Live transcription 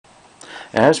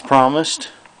As promised,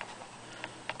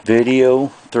 video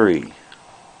 3.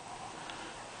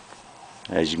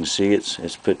 As you can see,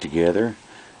 it's put together.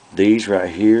 These right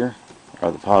here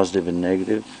are the positive and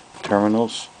negative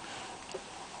terminals.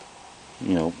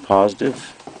 You know,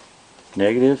 positive,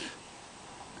 negative,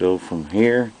 go from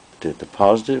here to the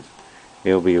positive.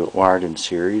 It'll be wired in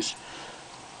series.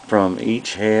 From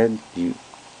each head,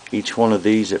 each one of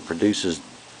these that produces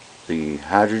the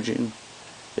hydrogen,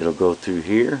 it'll go through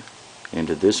here,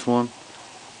 into this one,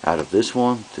 out of this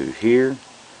one, through here,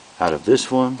 out of this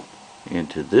one,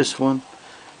 into this one,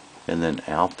 and then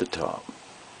out the top.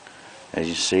 As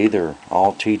you see, they're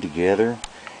all teed together,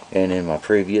 and in my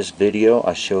previous video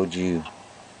I showed you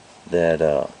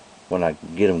that when I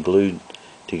get them glued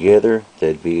together,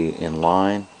 they'd be in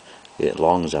line as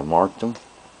long as I marked them,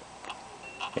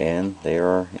 and they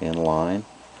are in line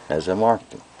as I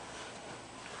marked them,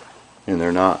 and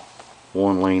they're not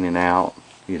one leaning out,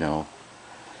 you know.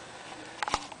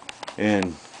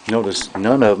 And notice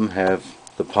none of them have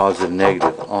the positive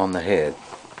negative on the head,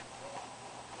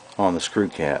 on the screw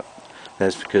cap.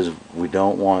 That's because we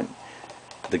don't want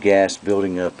the gas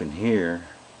building up in here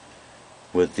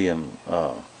with the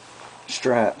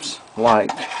straps like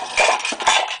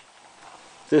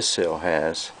this cell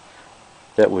has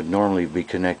that would normally be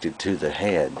connected to the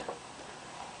head.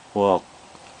 Well,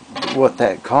 what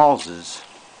that causes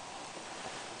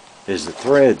is the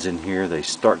threads in here, they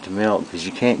start to melt because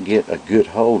you can't get a good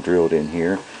hole drilled in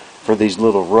here for these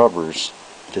little rubbers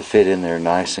to fit in there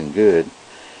nice and good,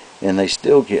 and they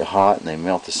still get hot and they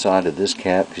melt the side of this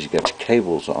cap because you got your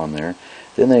cables on there.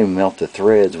 Then they melt the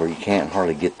threads where you can't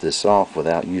hardly get this off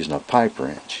without using a pipe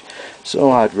wrench. So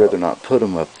I'd rather not put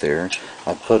them up there.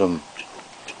 I put them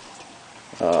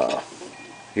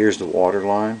here's the water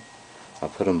line. I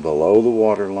put them below the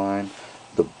water line.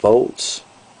 The bolts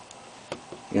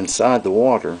inside the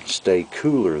water stay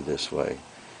cooler this way,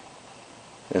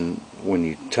 and when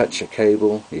you touch a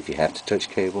cable, if you have to touch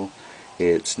cable,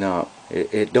 it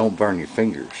don't burn your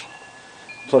fingers.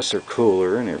 Plus they're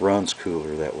cooler and it runs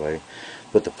cooler that way.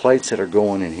 But the plates that are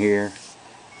going in here,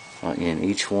 in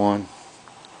each one,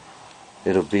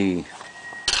 it'll be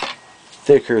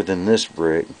thicker than this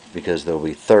brick because there'll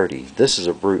be 30. This is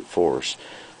a brute force.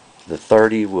 The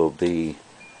 30 will be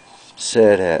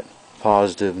set at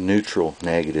positive, neutral,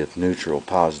 negative, neutral,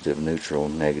 positive, neutral,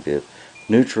 negative,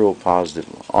 neutral, positive,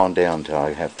 on down until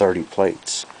I have 30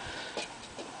 plates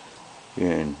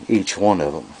in each one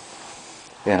of them.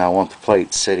 And I want the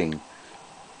plates sitting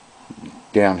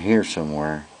down here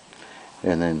somewhere,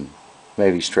 and then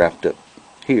maybe strapped up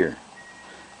here,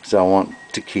 because I want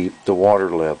to keep the water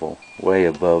level way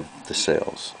above the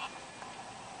cells.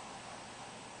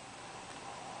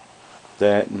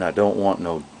 That, and I don't want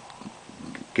no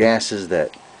gases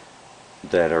that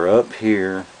are up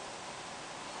here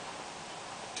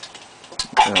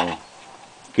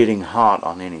getting hot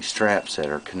on any straps that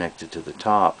are connected to the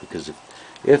top, because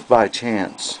if by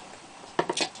chance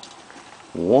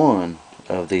one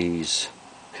of these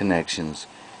connections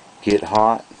get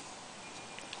hot,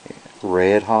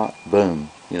 red hot, boom,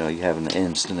 you know, you have an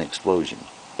instant explosion.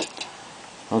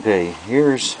 Okay,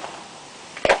 here's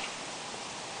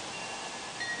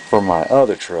for my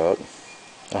other truck,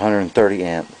 130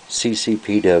 amp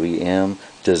CCPWM,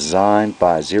 designed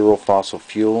by Zero Fossil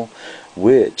Fuel,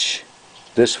 which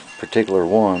this particular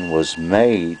one was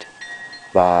made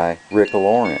by Rick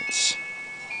Laurence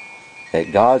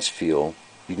at God's Fuel.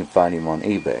 You can find him on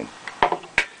eBay.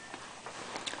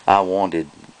 I wanted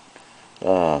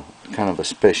kind of a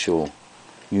special,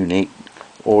 unique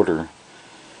order,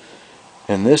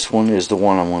 and this one is the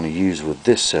one I'm going to use with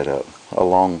this setup.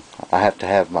 I have to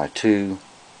have my two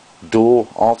dual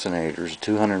alternators,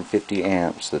 250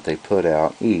 amps that they put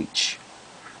out each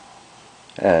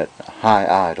at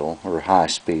high idle or high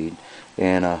speed,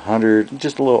 and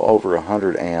just a little over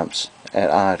 100 amps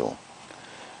at idle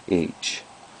each.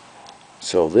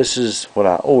 So this is what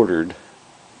I ordered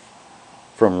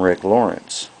from Rick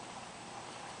Laurence.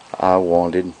 I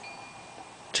wanted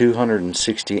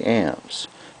 260 amps.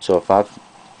 So if I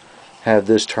have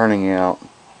this turning out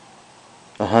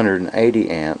 180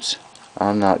 amps,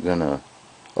 I'm not going to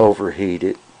overheat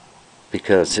it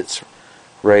because it's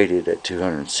rated at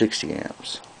 260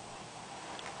 amps.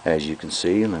 As you can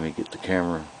see, and let me get the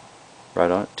camera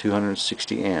right on it,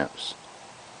 260 amps.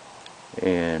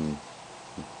 And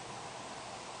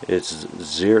it's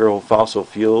Zero Fossil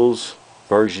Fuels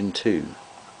version 2.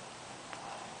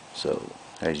 So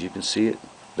as you can see it,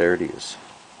 there it is.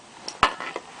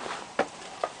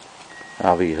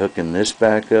 I'll be hooking this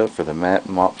back up for the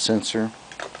mop sensor.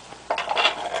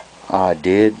 I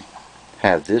did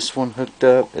have this one hooked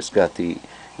up. It's got the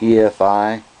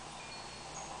EFI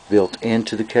built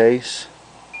into the case.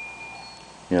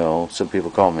 You know, some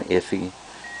people call them iffy.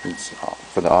 It's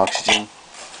for the oxygen.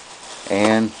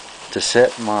 And to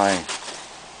set my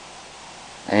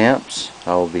amps,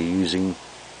 I will be using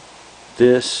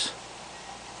this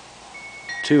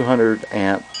 200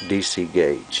 amp DC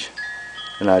gauge,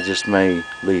 and I just may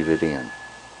leave it in.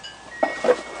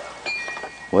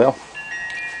 Well,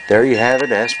 there you have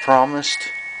it, as promised.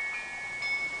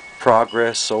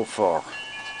 Progress so far.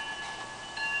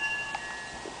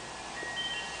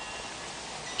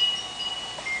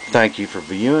 Thank you for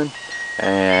viewing,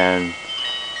 and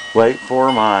wait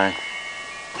for my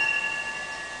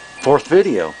 4th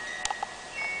video.